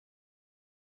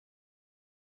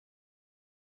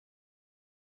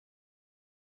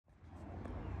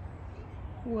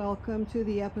Welcome to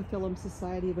the Epiphyllum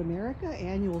Society of America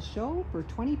annual show for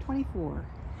 2024.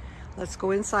 Let's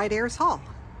go inside Ayres Hall.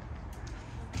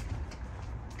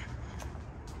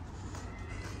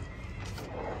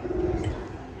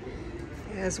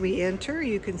 As we enter,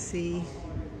 you can see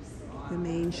the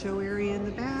main show area in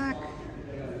the back.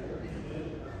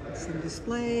 Some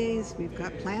displays. We've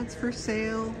got plants for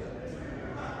sale,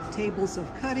 tables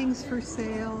of cuttings for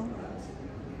sale.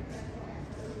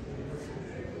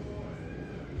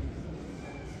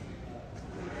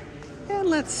 And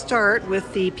let's start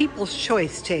with the People's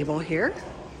Choice table here.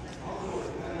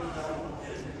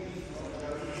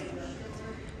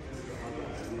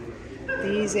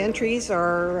 These entries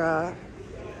are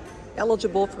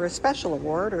eligible for a special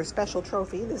award or a special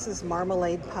trophy. This is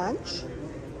Marmalade Punch,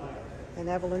 an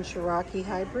Evelyn Cherokee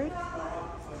hybrid.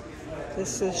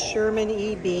 This is Sherman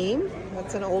E. Beam.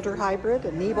 That's an older hybrid,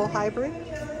 a Nebel hybrid.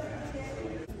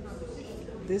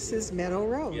 This is Meadow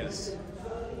Rose.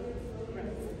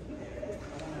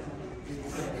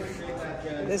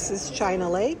 This is China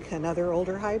Lake, another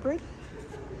older hybrid.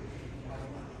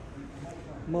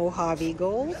 Mojave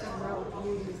Gold.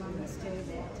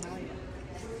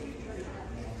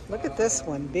 Look at this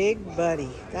one, Big Buddy.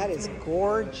 That is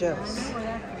gorgeous.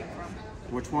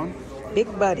 Which one? Big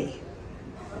Buddy.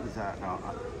 What is that?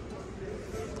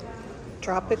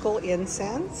 Tropical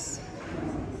Incense.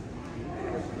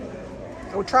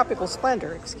 Oh, Tropical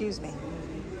Splendor, excuse me.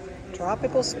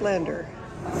 Tropical Splendor.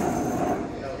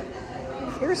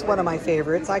 Here's one of my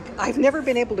favorites. I've never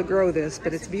been able to grow this,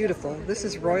 but it's beautiful. This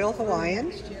is Royal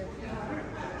Hawaiian.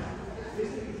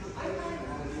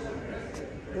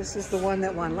 This is the one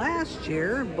that won last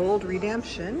year, Bold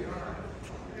Redemption.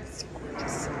 It's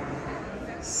gorgeous.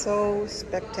 So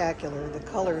spectacular, the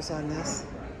colors on this.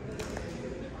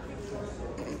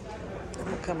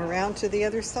 We'll come around to the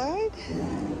other side.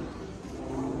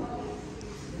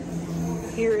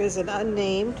 Here is an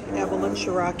unnamed Evelyn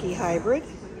Cherokee hybrid.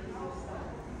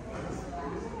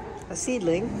 A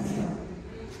seedling.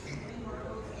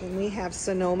 And we have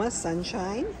Sonoma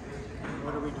Sunshine.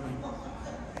 What are we doing?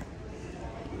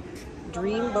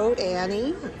 Dreamboat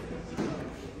Annie.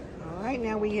 All right,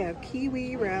 now we have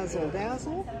Kiwi Razzle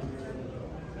Dazzle.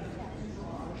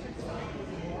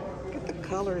 Look at the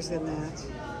colors in that.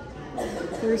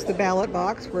 Here's the ballot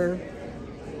box where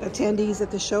attendees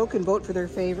at the show can vote for their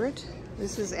favorite.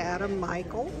 This is Adam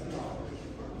Michael.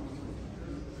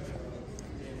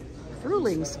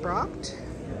 Fruling Sprout,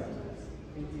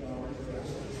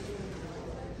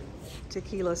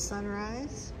 Tequila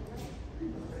Sunrise,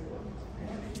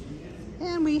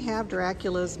 and we have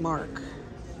Dracula's Mark.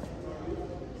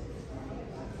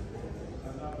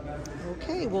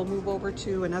 Okay, we'll move over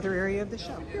to another area of the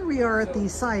show. Here we are at the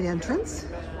side entrance,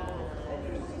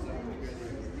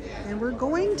 and we're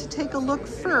going to take a look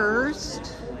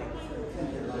first.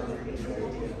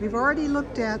 We've already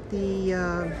looked at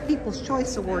the People's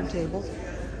Choice Award table.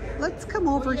 Let's come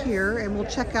over here and we'll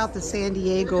check out the San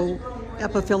Diego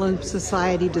Epiphyllum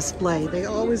Society display. They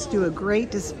always do a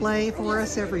great display for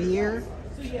us every year.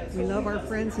 We love our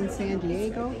friends in San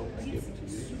Diego.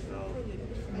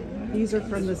 These are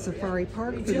from the Safari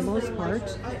Park for the most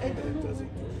part.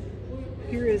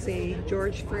 Here is a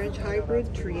George French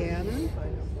hybrid, Triana.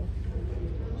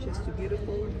 Just a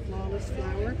beautiful, flawless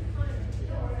flower.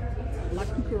 La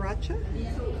Cucaracha,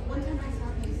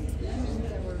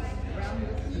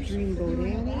 Dreamboat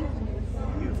Annie.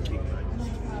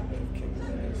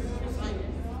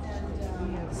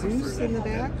 We have Zeus in the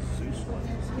back.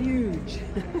 Huge.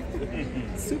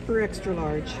 Super extra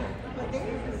large.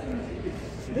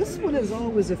 This one is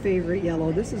always a favorite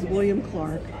yellow. This is William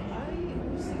Clark.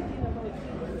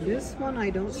 This one I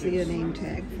don't see a name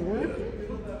tag for.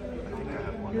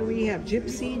 Here we have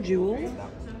Gypsy Jewel.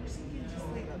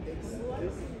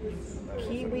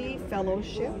 Kiwi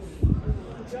Fellowship,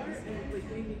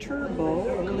 Turbo,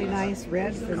 a really nice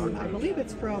red from, I believe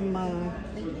it's from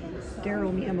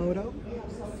Daryl Miyamoto,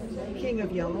 King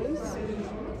of Yellows,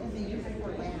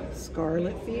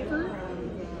 Scarlet Fever,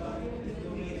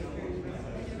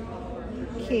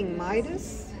 King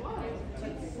Midas,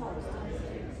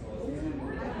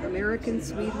 American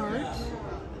Sweetheart.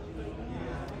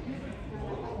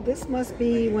 This must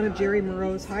be one of Jerry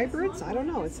Moreau's hybrids. I don't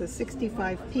know. It says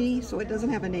 65P, so it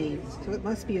doesn't have a name. So it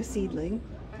must be a seedling.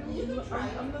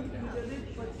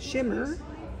 Shimmer,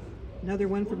 another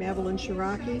one from Evelyn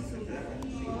Cherokee.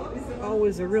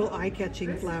 Always a real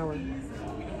eye-catching flower.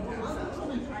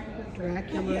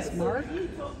 Dracula's Mark.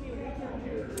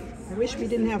 I wish we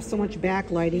didn't have so much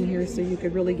backlighting here so you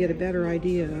could really get a better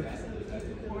idea of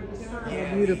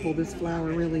how beautiful this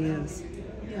flower really is.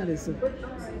 That is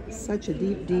such a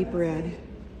deep, deep red.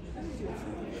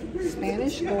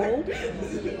 Spanish gold.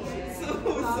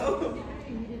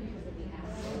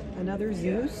 Another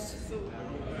Zeus.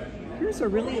 Here's a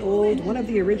really old, one of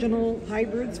the original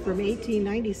hybrids from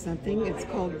 1890 something. It's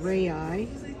called Rayi.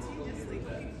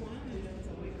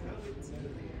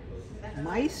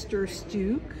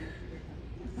 Meisterstück.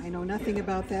 I know nothing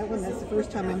about that one. That's the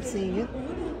first time I'm seeing it.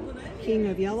 King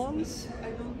of Yellows.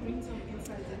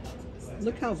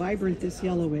 Look how vibrant this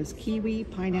yellow is. Kiwi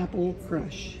Pineapple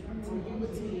Crush.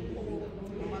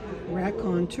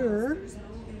 Raconteur.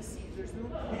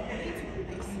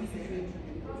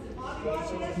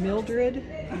 Mildred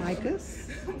Micus.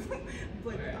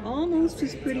 Almost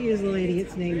as pretty as the lady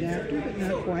it's named after, but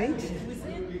not quite.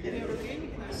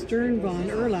 Stern von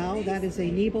Erlau, that is a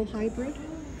Nebel hybrid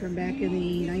from back in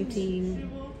the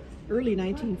early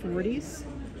 1940s.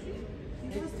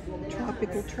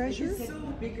 Tropical Treasure.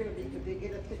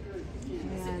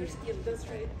 And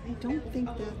I don't think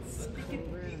that's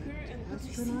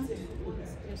astronaut.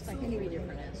 There's like 3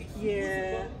 different astronauts.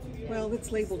 Yeah. Well,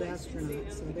 it's labeled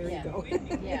astronaut, so there you go.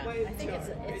 Yeah, I think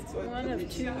it's one of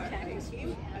 2 cactus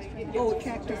peak astronauts. Oh, a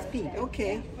cactus peak.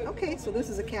 Okay. Okay, so this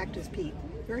is a cactus peak.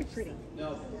 Very pretty.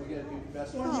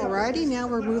 Alrighty, now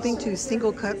we're moving to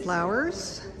single cut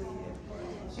flowers.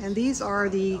 And these are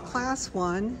the class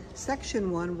 1,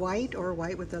 section 1, white or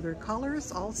white with other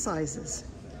colors, all sizes.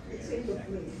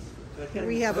 Here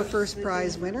we have a first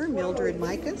prize winner, Mildred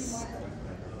Micus.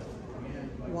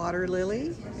 Water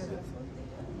lily.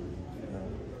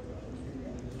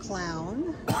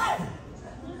 Clown.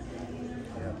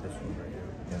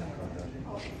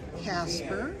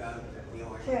 Casper.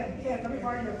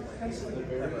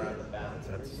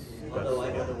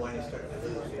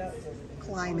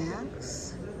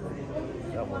 Climax.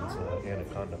 That one's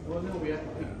anaconda.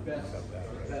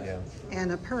 Yeah.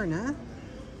 Annapurna.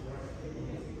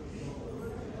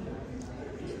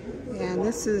 And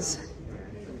this is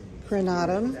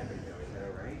Crenatum.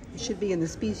 It should be in the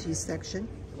species section.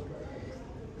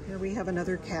 Here we have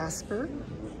another Casper.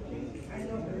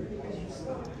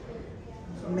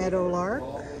 Meadowlark.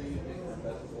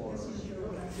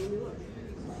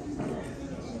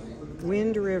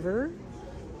 Wind River.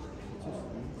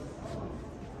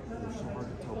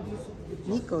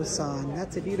 Nico-san,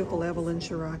 that's a beautiful Evelyn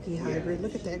Cherokee hybrid.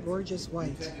 Look at that gorgeous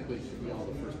white.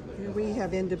 Here we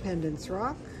have Independence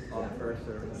Rock.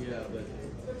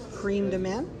 Cream de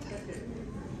Menthe.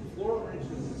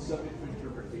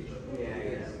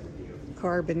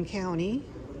 Carbon County.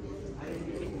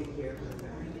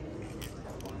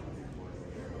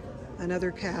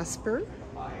 Another Casper.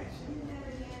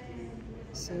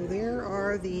 So there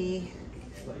are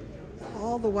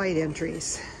all the white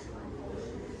entries.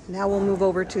 Now we'll move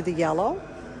over to the yellow.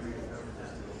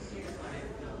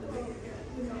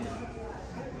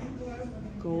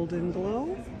 Golden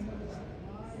Glow.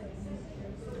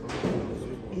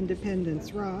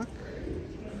 Independence Rock.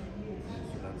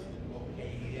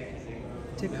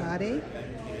 Tecate.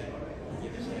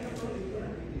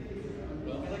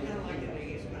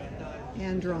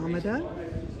 Andromeda.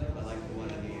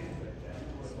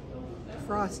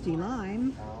 Frosty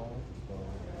Lime.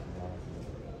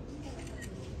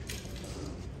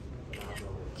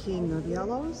 King of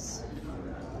Yellows.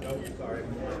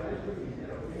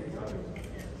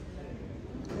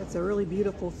 That's a really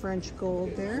beautiful French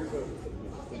gold there.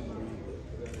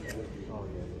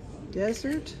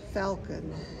 Desert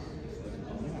Falcon.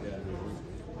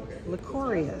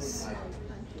 Licorius.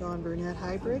 Dawn Burnett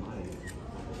hybrid.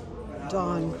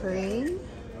 Dawn Crane.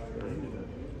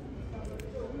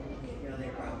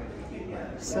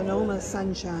 Sonoma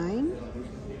Sunshine.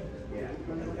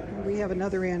 We have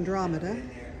another Andromeda.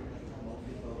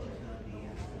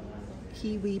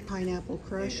 Kiwi Pineapple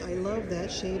Crush. I love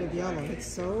that shade of yellow. It's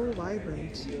so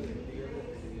vibrant.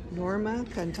 Norma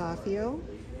Cantafio.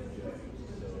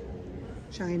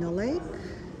 China Lake.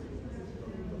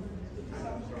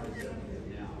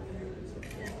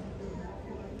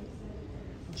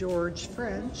 George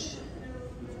French.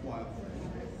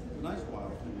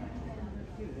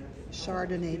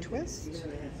 Chardonnay Twist.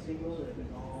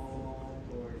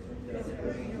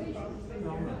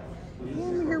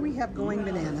 And here we have Going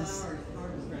Bananas.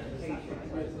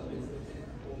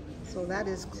 So that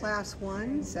is class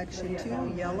 1, section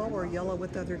 2, yellow or yellow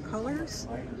with other colors,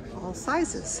 all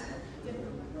sizes.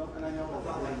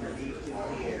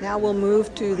 Now we'll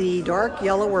move to the dark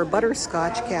yellow or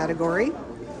butterscotch category.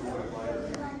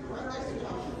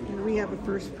 Here we have a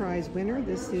first prize winner.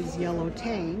 This is Yellow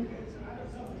Tang.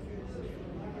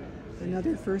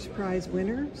 Another first prize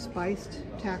winner, Spiced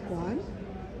Taquan.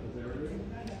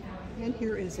 And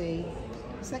here is a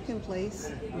second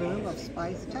place bloom of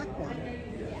Spiced Taquan.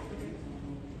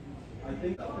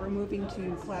 We're moving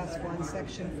to Class 1,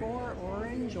 Section 4,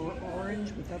 orange or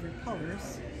orange with other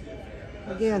colors.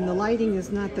 Again, the lighting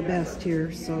is not the best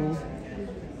here, so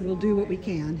we'll do what we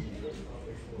can.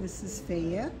 This is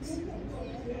Fayette.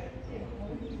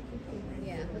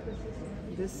 Yeah.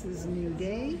 This is New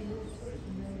Day.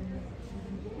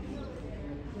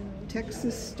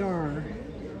 Texas Star.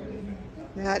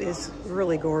 That is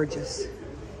really gorgeous.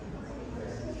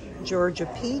 Georgia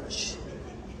Peach.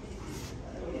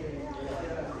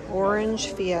 Orange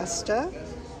Fiesta.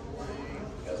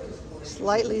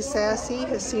 Slightly sassy,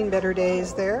 has seen better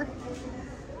days there.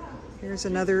 Here's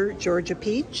another Georgia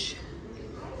Peach.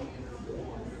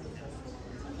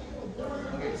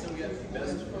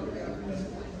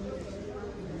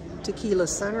 Tequila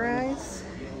Sunrise.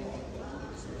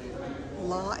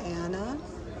 La Anna.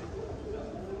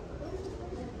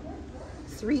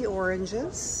 3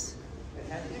 oranges.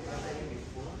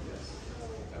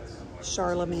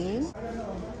 Charlemagne.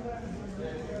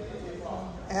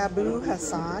 Abu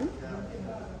Hassan.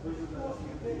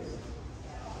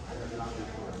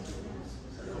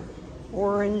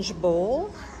 Orange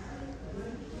Bowl.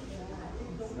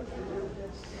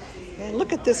 And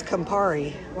look at this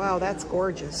Campari. Wow, that's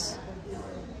gorgeous.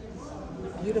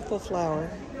 Beautiful flower.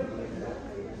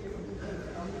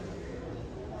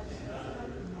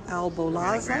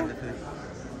 Albolaza.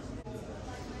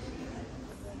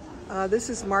 This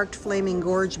is marked Flaming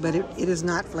Gorge, but it is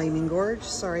not Flaming Gorge.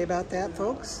 Sorry about that,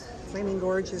 folks. Flaming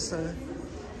Gorge is a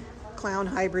clown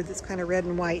hybrid that's kind of red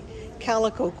and white.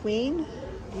 Calico Queen,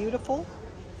 beautiful.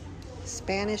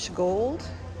 Spanish Gold.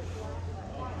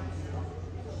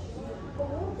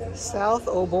 South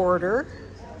O Border.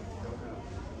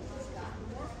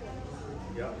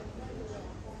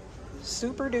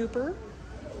 Super Duper.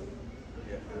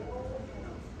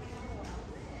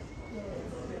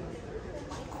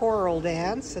 Coral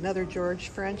Dance, another George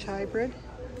French hybrid.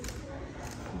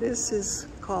 This is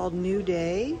called New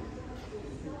Day.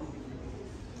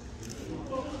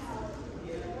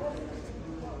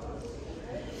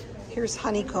 Here's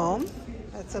Honeycomb.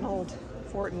 That's an old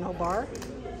Fort and Obar.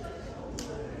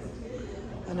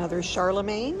 Another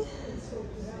Charlemagne.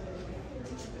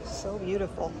 So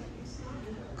beautiful.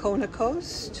 Kona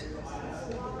Coast.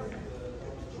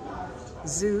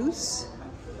 Zeus.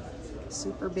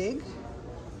 Super big.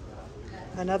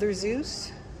 Another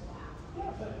Zeus.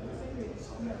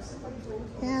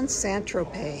 And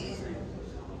Saint-Tropez.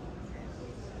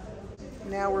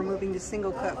 Now we're moving to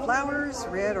single cut flowers,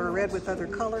 red or red with other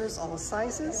colors, all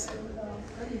sizes.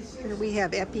 Here we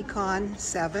have Epicon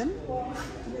 7.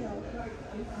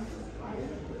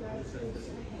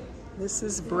 This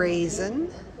is Brazen.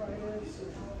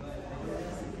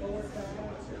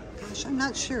 Gosh, I'm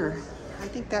not sure. I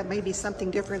think that may be something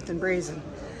different than Brazen.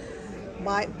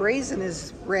 Brazen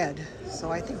is red,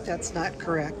 so I think that's not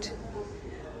correct.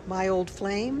 My Old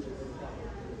Flame.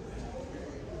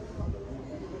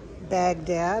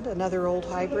 Baghdad, another old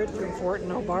hybrid from Fort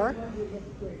and Obar.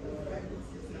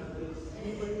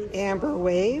 Amber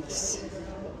Waves.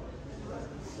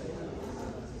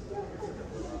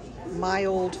 My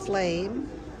Old Flame.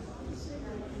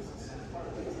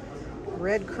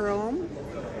 Red Chrome.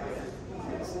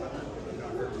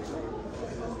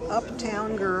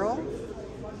 Uptown Girl.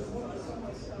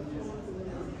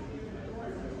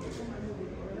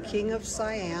 King of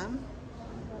Siam.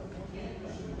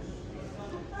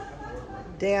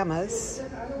 Damas,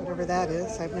 whatever that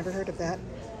is. I've never heard of that.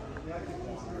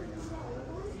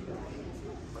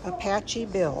 Apache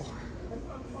Bill.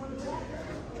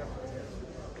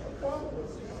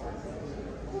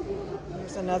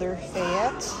 There's another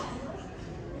Fayette.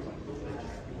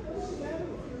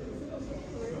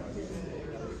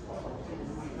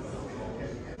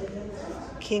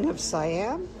 King of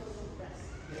Siam.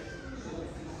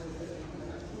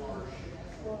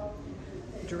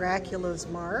 Dracula's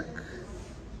Mark.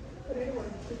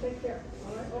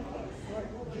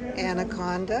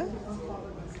 Anaconda.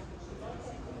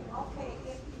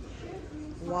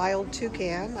 Wild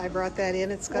Toucan. I brought that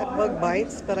in. It's got bug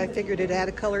bites, but I figured it'd add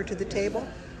a color to the table.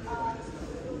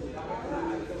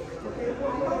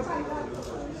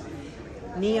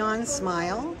 Neon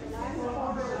Smile.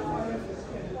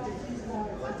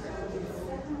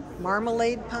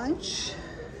 Marmalade Punch.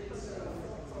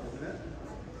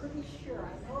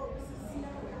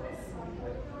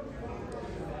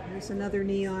 There's another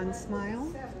Neon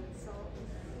Smile.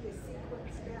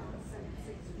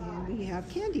 And we have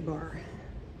Candy Bar.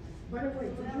 Here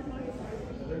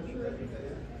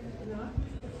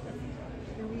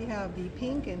we have the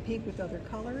pink and pink with other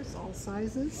colors, all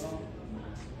sizes.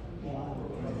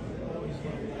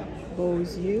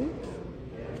 Bose U.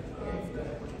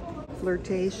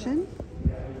 Flirtation.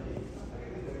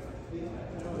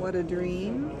 What a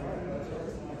Dream.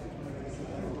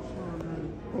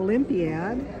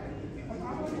 Olympiad.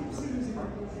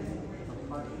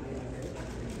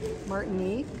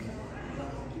 Martinique.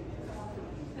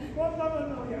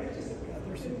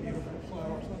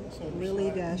 Lily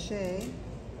Gachet.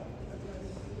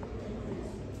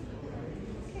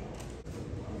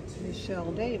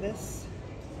 Michelle Davis.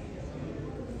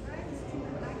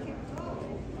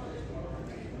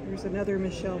 There's another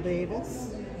Michelle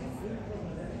Davis.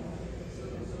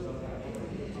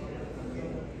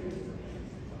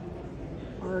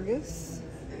 Argus.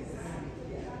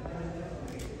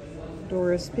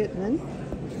 Doris Pittman.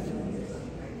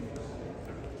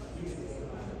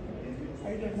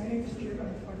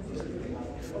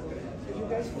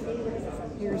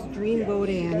 Here's Dreamboat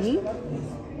Annie.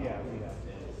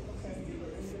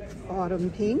 Autumn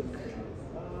Pink.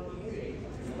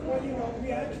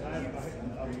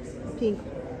 Pink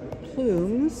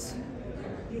Plumes.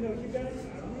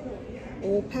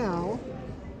 Old Pal.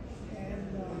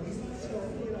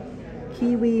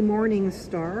 Kiwi Morning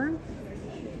Star.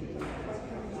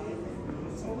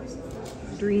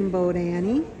 Dreamboat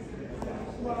Annie.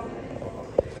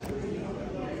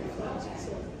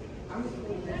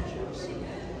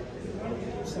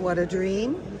 What a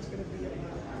Dream.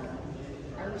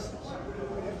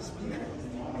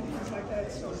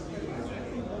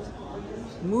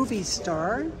 Movie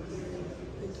Star.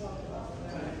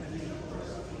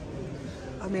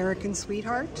 American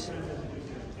Sweetheart.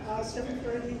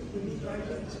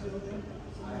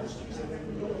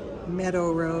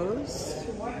 Meadow Rose.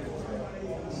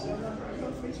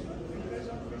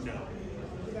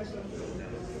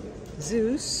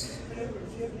 Zeus.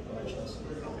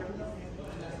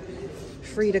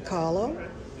 Frida Kahlo.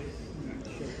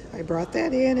 I brought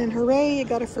that in, and hooray, you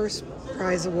got a first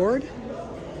prize award.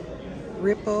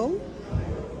 Rippo.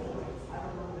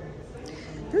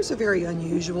 Here's a very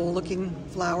unusual looking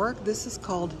flower. This is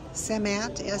called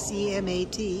Semat,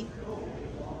 S-E-M-A-T.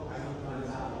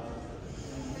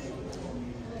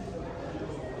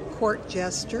 Court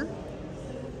Jester.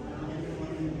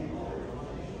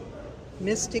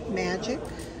 Mystic Magic.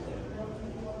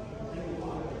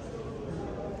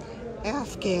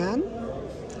 Afghan.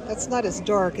 That's not as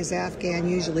dark as Afghan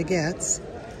usually gets.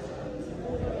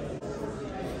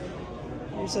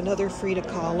 Here's another Frida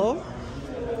Kahlo.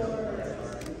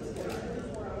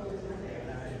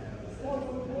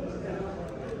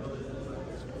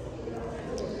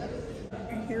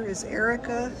 Here is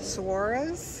Erica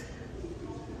Suarez,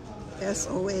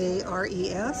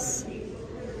 S-O-A-R-E-S.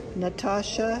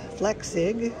 Natasha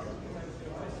Flexig.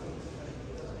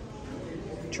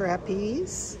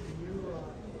 Trapeze.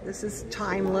 This is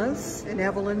Timeless, an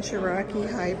Evelyn Cherokee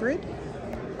hybrid.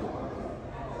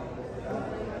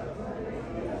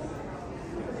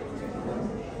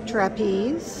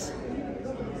 Trapeze.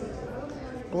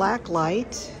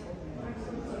 Blacklight.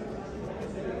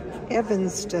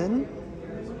 Evanston.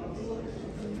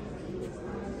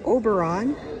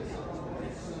 Oberon.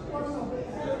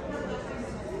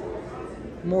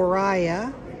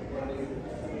 Moriah.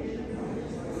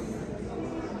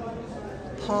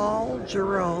 Paul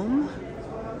Jerome.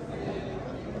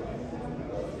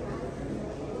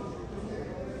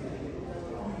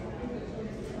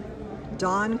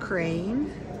 Don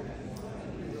Crane.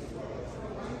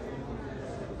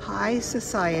 High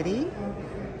Society.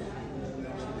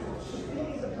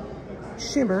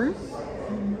 Shimmer.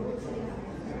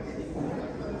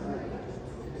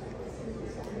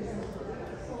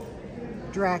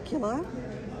 Dracula.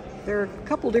 There are a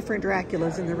couple different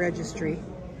Draculas in the registry,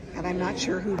 and I'm not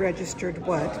sure who registered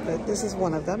what, but this is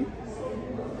one of them.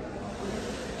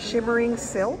 Shimmering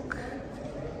Silk.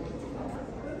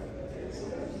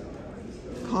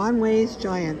 Conway's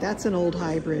Giant. That's an old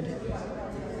hybrid.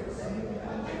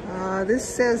 This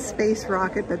says Space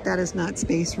Rocket, but that is not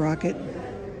Space Rocket.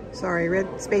 Sorry,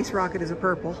 red Space Rocket is a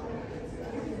purple.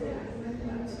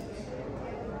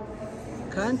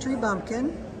 Country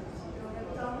Bumpkin.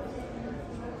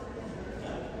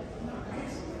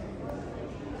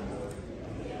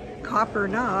 Copper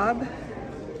Knob.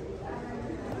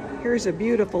 Here's a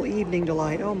beautiful Evening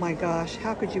Delight. Oh my gosh,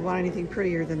 how could you want anything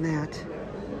prettier than that?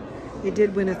 It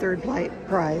did win a third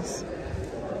prize.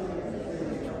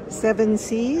 Seven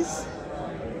Seas.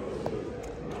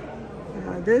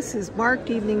 This is marked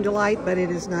Evening Delight, but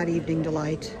it is not Evening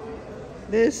Delight.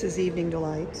 This is Evening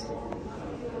Delight.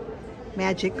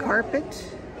 Magic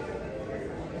Carpet.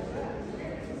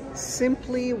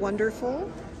 Simply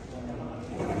Wonderful.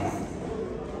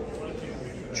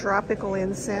 Tropical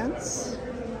Incense.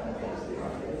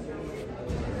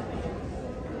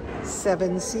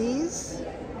 Seven Seas.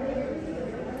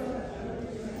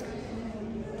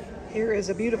 Here is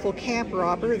a beautiful camp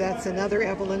robber. That's another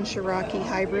Epiphyllum Show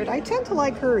hybrid. I tend to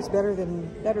like hers better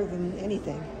than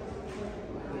anything.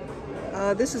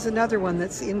 This is another one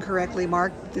that's incorrectly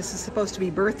marked. This is supposed to be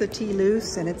Bertha T.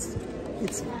 Luce, and it's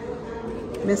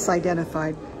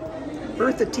misidentified.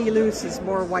 Bertha T. Luce is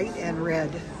more white and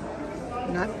red,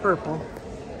 not purple.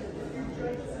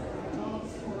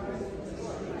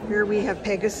 Here we have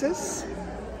Pegasus,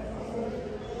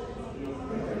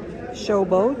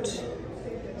 Showboat,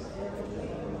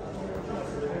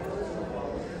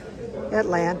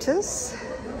 Atlantis,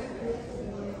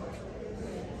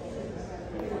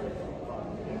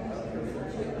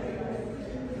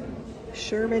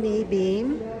 Sherman E.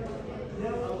 Beam,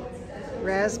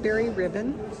 Raspberry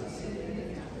Ribbon,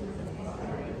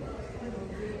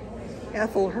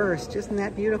 Ethel Hurst. Isn't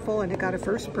that beautiful? And it got a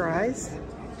first prize,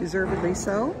 deservedly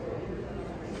so.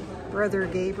 Brother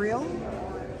Gabriel,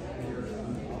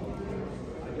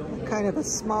 kind of a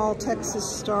small Texas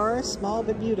star, small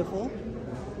but beautiful.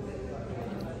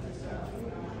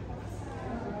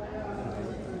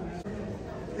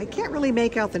 I can't really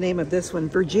make out the name of this one.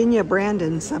 Virginia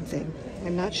Brandon something.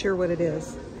 I'm not sure what it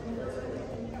is.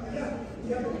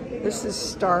 This is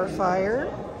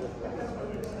Starfire,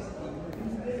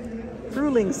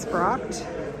 Frühlingspracht,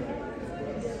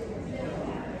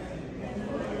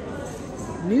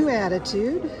 New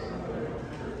Attitude,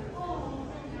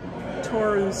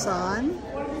 Toru-san,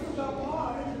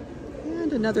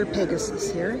 and another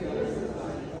Pegasus here.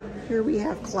 Here we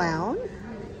have Clown.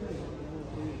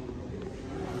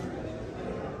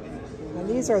 And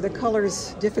these are the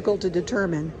colors difficult to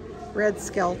determine. Red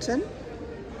Skeleton,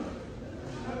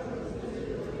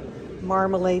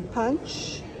 Marmalade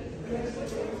Punch,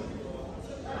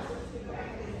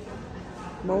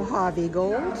 Mojave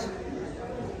Gold,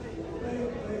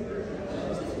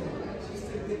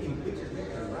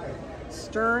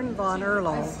 Stern von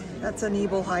Erlo. That's an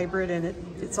evil hybrid, and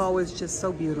it's always just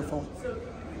so beautiful.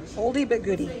 Oldie but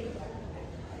goodie.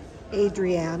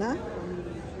 Adriana,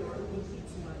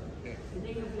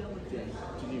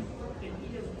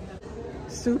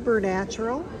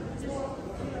 Supernatural,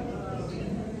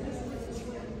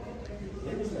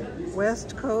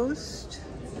 West Coast,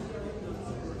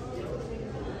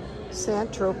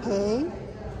 Saint-Tropez,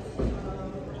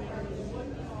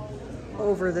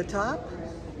 Over the Top,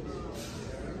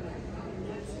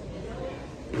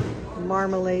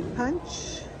 Marmalade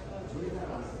Punch,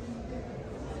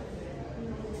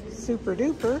 Super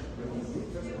Duper,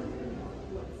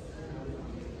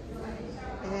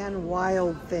 and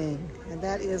Wild Thing. And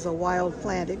that is a wild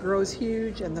plant. It grows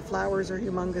huge and the flowers are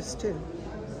humongous too.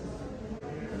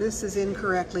 This is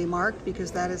incorrectly marked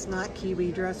because that is not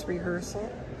Kiwi Dress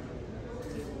Rehearsal.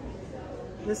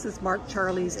 This is marked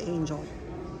Charlie's Angel.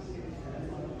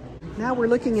 Now we're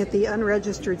looking at the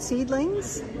unregistered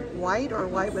seedlings, white or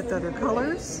white with other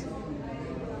colors.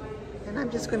 And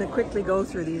I'm just going to quickly go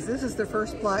through these. This is the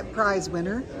first prize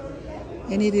winner,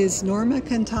 and it is Norma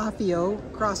Cantafio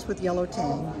crossed with Yellow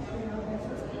Tang.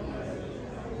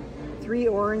 3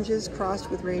 oranges crossed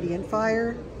with Radiant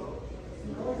Fire.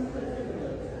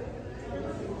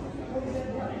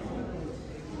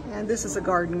 And this is a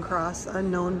garden cross,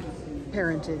 unknown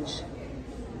parentage.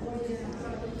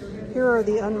 Here are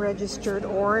the unregistered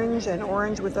orange and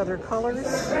orange with other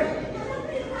colors.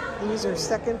 These are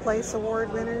second place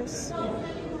award winners.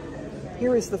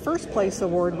 Here is the first place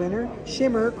award winner,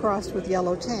 Shimmer crossed with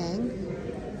Yellow Tang.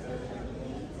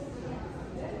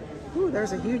 Ooh,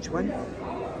 there's a huge one.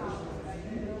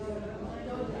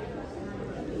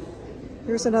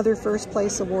 Here's another first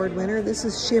place award winner. This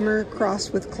is Shimmer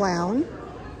crossed with Clown.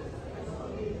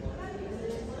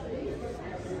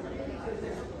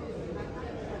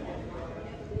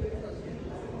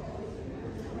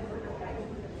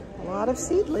 A lot of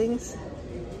seedlings.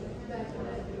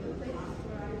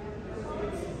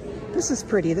 This is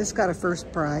pretty. This got a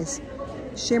first prize.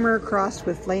 Shimmer crossed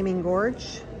with Flaming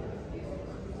Gorge.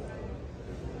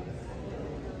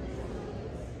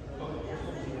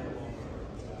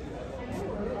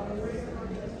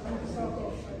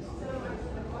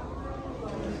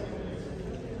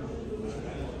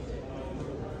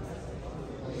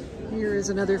 Here is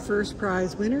another first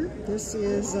prize winner. This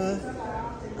is an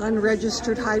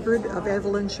unregistered hybrid of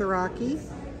Epiphyllum Show.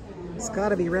 It's got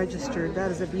to be registered.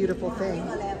 That is a beautiful thing.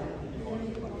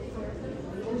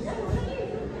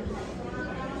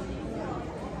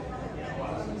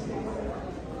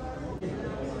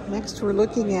 Next, we're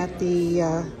looking at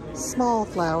the small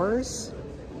flowers.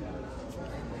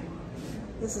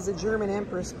 This is a German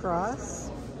Empress cross.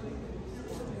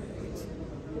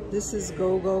 This is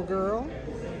Go Go Girl.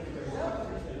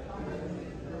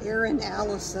 Aaron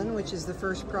Allison, which is the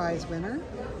first prize winner.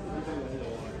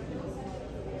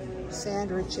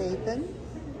 Sandra Chapin.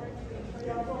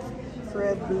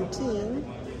 Fred Boutine.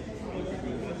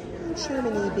 And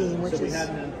Sherman E. Bean, which is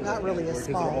not really a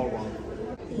small.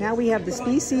 Now we have the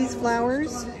species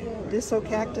flowers,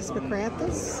 Disocactus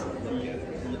macranthus,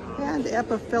 and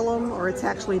Epiphyllum, or it's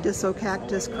actually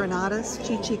Disocactus crenatus,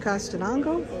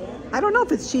 Chichicastanongo. I don't know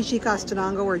if it's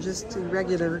Chichicastanongo or just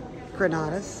regular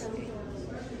crenatus.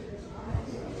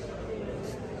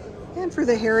 And for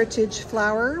the heritage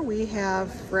flower, we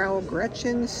have Frau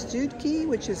Gretchen Studke,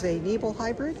 which is a Nebel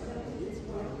hybrid,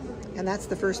 and that's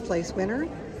the first place winner.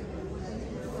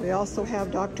 We also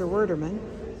have Dr. Werderman.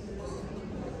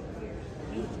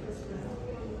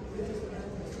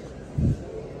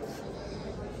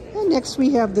 And next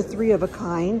we have the 3 of a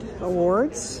kind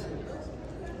awards.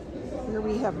 Here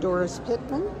we have Doris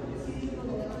Pittman,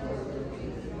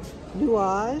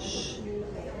 Nuage.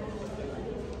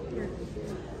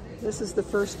 This is the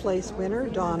first place winner,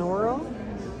 Don Oro.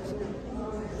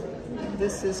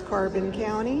 This is Carbon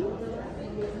County.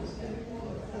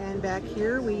 And back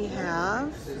here we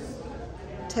have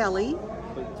Telly.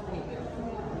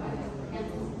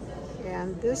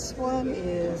 And this one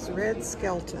is Red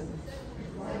Skelton.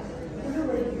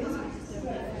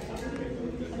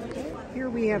 Here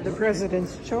we have the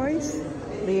President's Choice,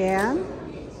 Leanne.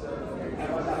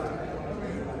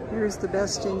 Here's the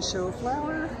Best in Show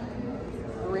flower,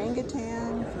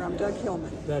 Orangutan from Doug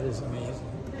Hillman. That is amazing.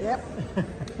 Yep,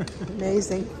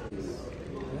 amazing.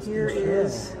 Here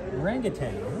is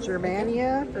Orangutan.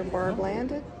 Germania from Barb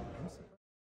Landon.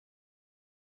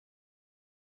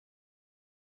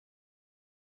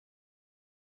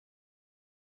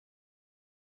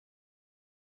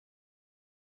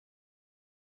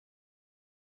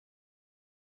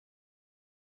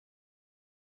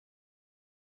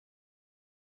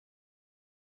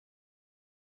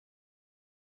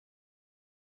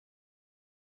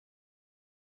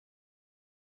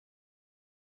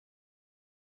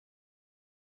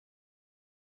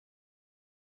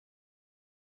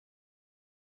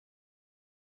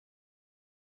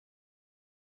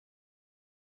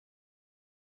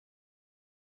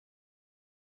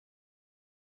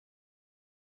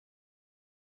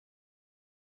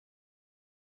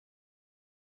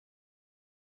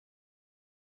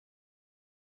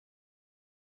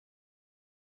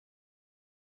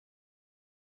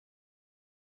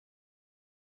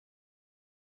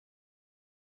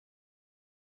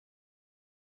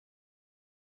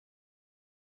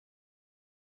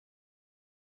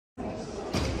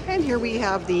 And here we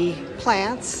have the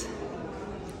plants.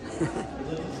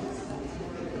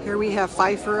 Here we have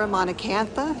Pfeifera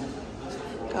monacantha.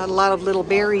 Got a lot of little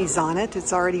berries on it.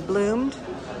 It's already bloomed.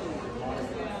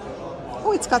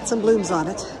 Oh, it's got some blooms on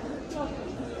it.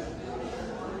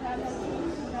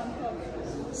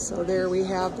 So there we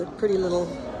have the pretty little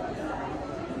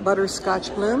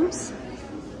butterscotch blooms.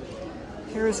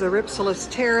 Here's a Ripsalis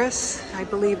terrace. I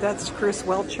believe that's Chris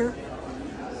Welcher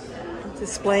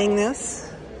displaying this.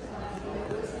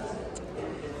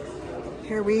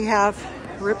 Here we have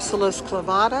Ripsalis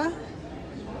clavata,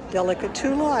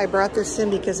 delicatula. I brought this in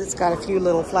because it's got a few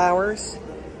little flowers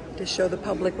to show the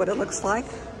public what it looks like.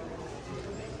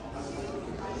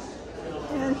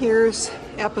 And here's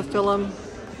Epiphyllum,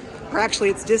 or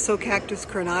actually it's Disocactus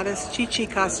crenatus,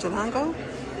 Chichicastanongo.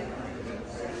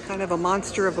 Kind of a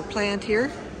monster of a plant here.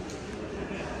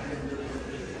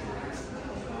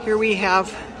 Here we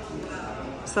have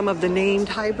some of the named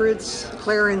hybrids,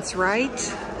 Clarence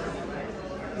Wright.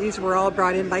 These were all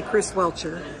brought in by Chris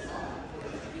Welcher.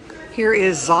 Here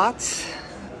is Zotz.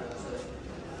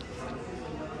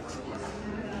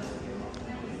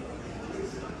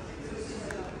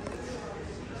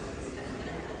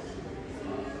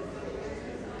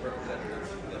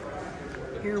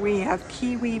 Here we have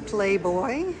Kiwi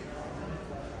Playboy.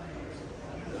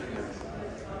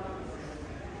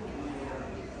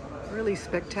 Really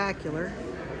spectacular.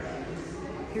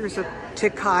 Here's a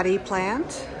Tecate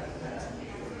plant.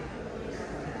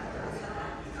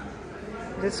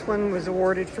 This one was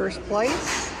awarded first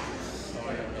place.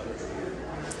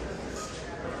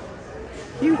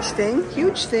 Huge thing,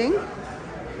 huge thing.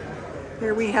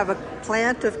 Here we have a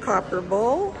plant of copper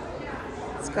bowl.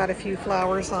 It's got a few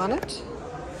flowers on it.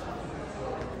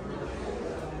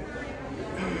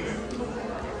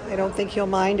 I don't think he'll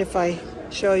mind if I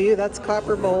show you. That's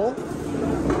copper bowl.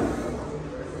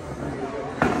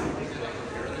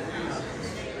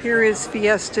 Here is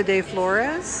Fiesta de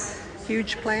Flores,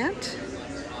 huge plant.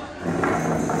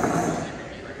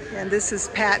 And this is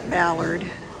Pat Ballard.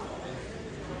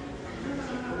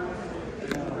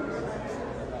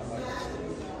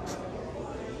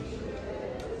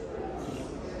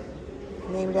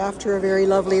 after a very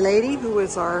lovely lady who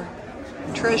was our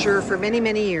treasurer for many,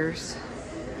 many years.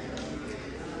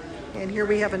 And here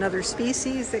we have another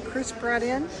species that Chris brought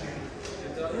in.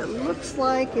 It looks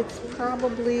like it's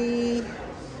probably,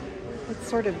 it's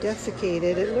sort of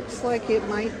desiccated. It looks like it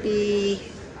might be,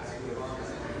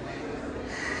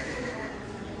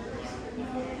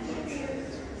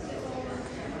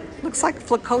 looks like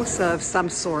Flacosa of some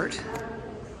sort.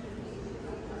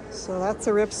 So that's a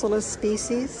Ripsalis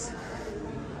species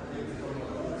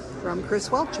from Chris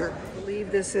Welcher. I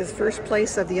believe this is first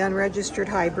place of the unregistered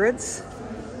hybrids.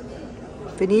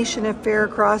 Venetian affair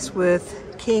cross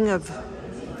with King of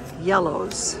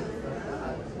Yellows.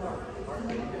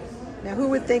 Now who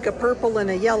would think a purple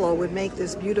and a yellow would make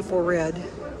this beautiful red,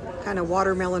 kind of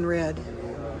watermelon red?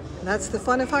 And that's the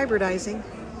fun of hybridizing.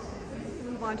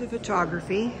 Move on to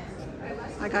photography.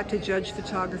 I got to judge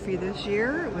photography this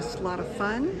year. It was a lot of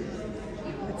fun.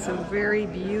 It's some very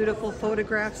beautiful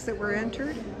photographs that were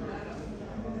entered.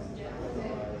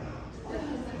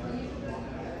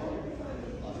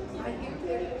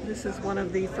 This is one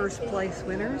of the first place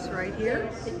winners right here.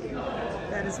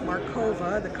 That is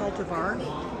Markova, the cultivar.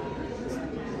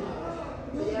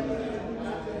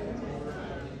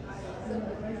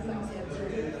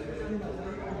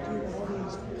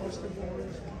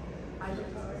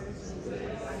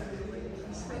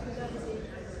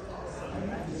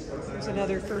 There's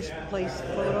another first place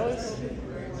photos.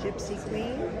 Gypsy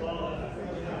Queen.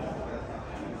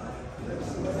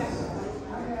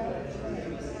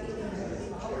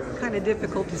 Kind of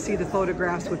difficult to see the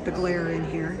photographs with the glare in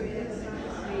here.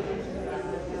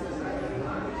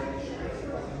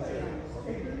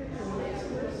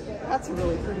 That's a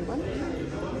really pretty one.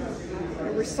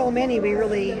 There were so many, it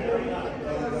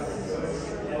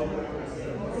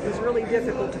was really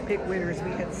difficult to pick winners.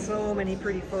 We had so many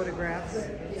pretty photographs.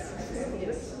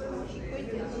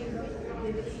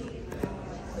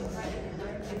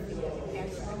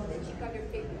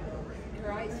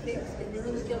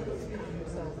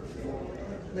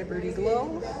 Liberty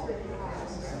Glow.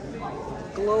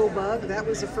 Glow Bug, that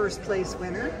was a first place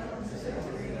winner.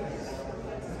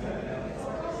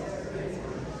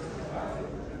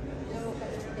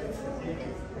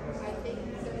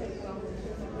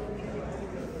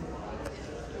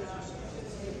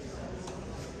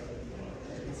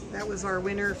 That was our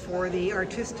winner for the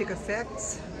artistic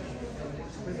effects.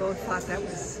 We both thought that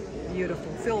was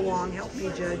beautiful. Phil Wong helped me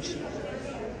judge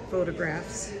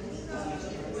photographs.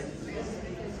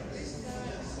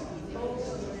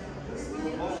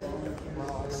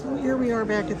 So here we are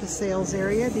back at the sales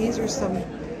area. These are some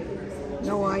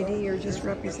no ID or just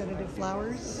representative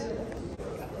flowers.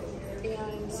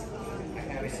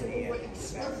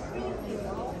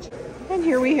 And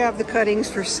here we have the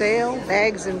cuttings for sale,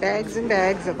 bags and bags and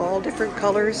bags of all different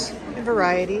colors and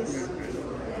varieties.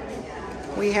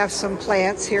 We have some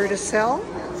plants here to sell.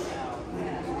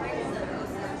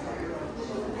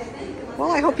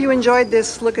 Well, I hope you enjoyed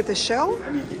this look at the show.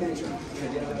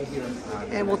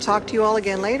 And we'll talk to you all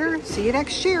again later. See you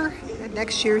next year at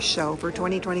next year's show for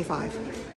 2025.